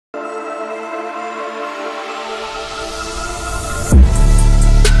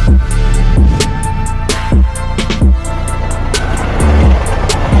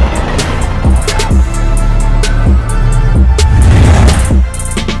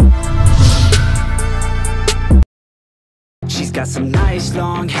some nice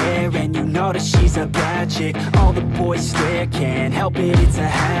long hair, and you know that she's a bad chick. All the boys stare, can't help it, it's a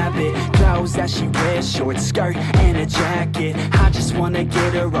habit. Clothes that she wears, short skirt and a jacket. I just wanna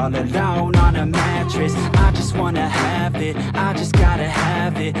get her all alone on a mattress. I just wanna have it, I just gotta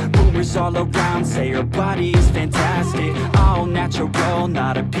have it. Rumors all around say her body is fantastic. All natural,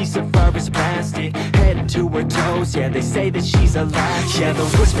 not a piece of fur is plastic. Head to her toes, yeah, they say that she's a latch. Yeah, the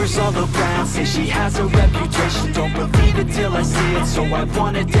whispers all around say she has a reputation. Don't believe it till I see it, so I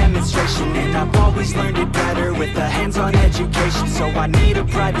want a demonstration. And I've always learned it better with a hands-on education. So I need a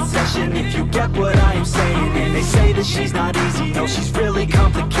private session if you get what I am saying. And they say that she's not easy, no, she's really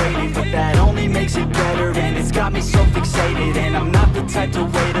complicated, but that only makes it better, and it's got me so fixated. And I'm not the type to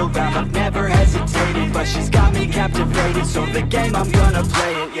wait around, I've never hesitated, but she's got me captivated, so the game, I'm gonna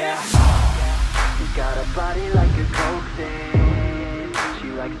play it, yeah. She's got a body like a coke thing, she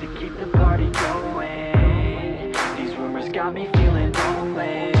likes to keep the party going. These rumors got me feeling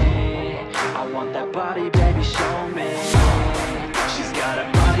lonely, I want that body, baby, show me. She's got a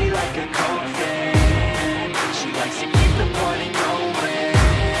body like a coke thing, she likes to keep the party going.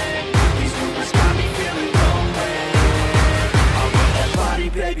 These rumors got me feeling lonely, I want that body,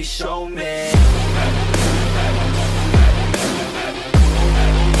 baby, show me.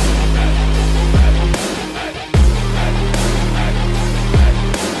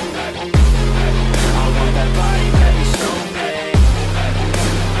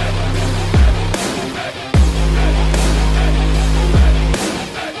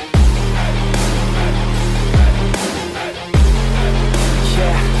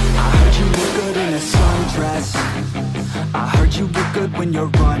 I heard you look good when you're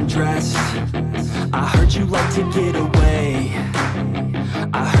undressed. I heard you like to get away.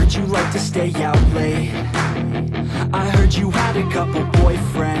 I heard you like to stay out late. I heard you had a couple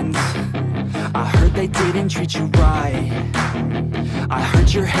boyfriends. I heard they didn't treat you right. I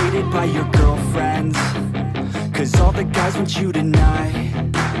heard you're hated by your girlfriends, 'cause all the guys want you tonight.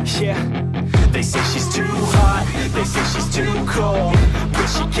 Yeah, they say she's too hot, they say she's too cold. Where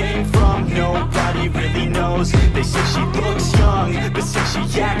she came from, nobody really knows. They say she looks young, but say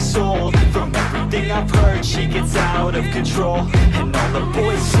she acts old. From everything I've heard, she gets out of control. And all the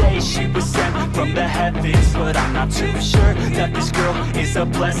boys say she was sent from the heavens, but I'm not too sure that this girl is a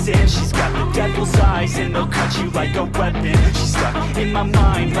blessing. She's got the devil's eyes and they'll cut you like a weapon. She's stuck in my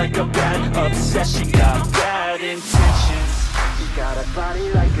mind like a bad obsession. Got bad intentions. She's got a body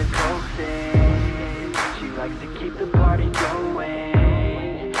like a coke thing, she likes to keep the party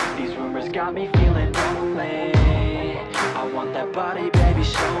going. These rumors got me feeling lonely, I want that body, baby,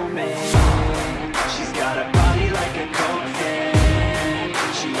 show me. She's got a body like a coke thing,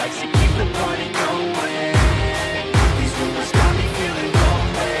 she likes to keep the party going. These rumors got me feeling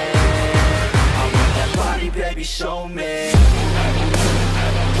lonely, I want that body, baby, show me.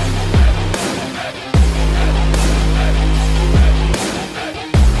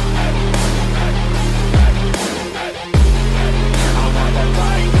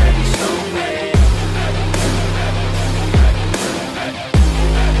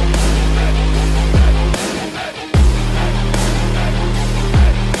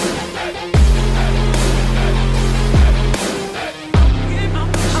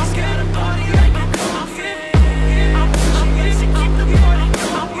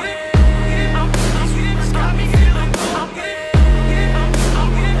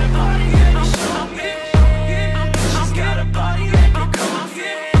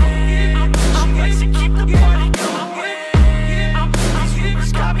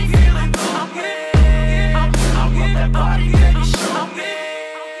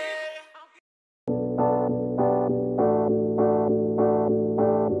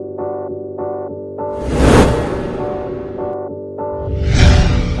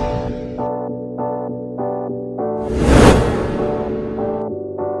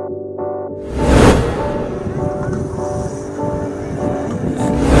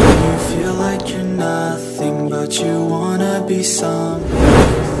 You wanna be some,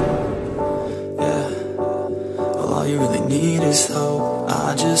 yeah. Well, all you really need is hope.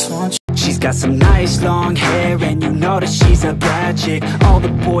 I just want you. She's got some nice long hair, and you know that she's a bad chick. All the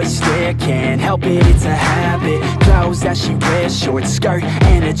boys stare, can't help it, it's a habit. Clothes that she wears, short skirt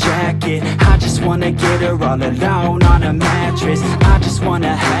and a jacket. I just wanna get her all alone on a mattress. I just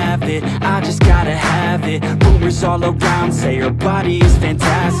wanna have it, I just gotta have it. Rumors all around say her body is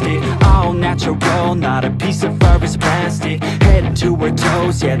fantastic. All natural, not a piece of fur is plastic. Head to her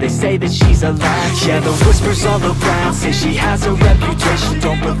toes, yeah, they say that she's a latch. Yeah, the whispers all around say she has a reputation.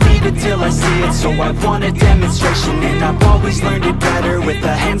 Don't believe it till I see it, so I want a demonstration. And I've always learned it better with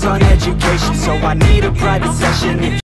a hands-on education. So I need a private session if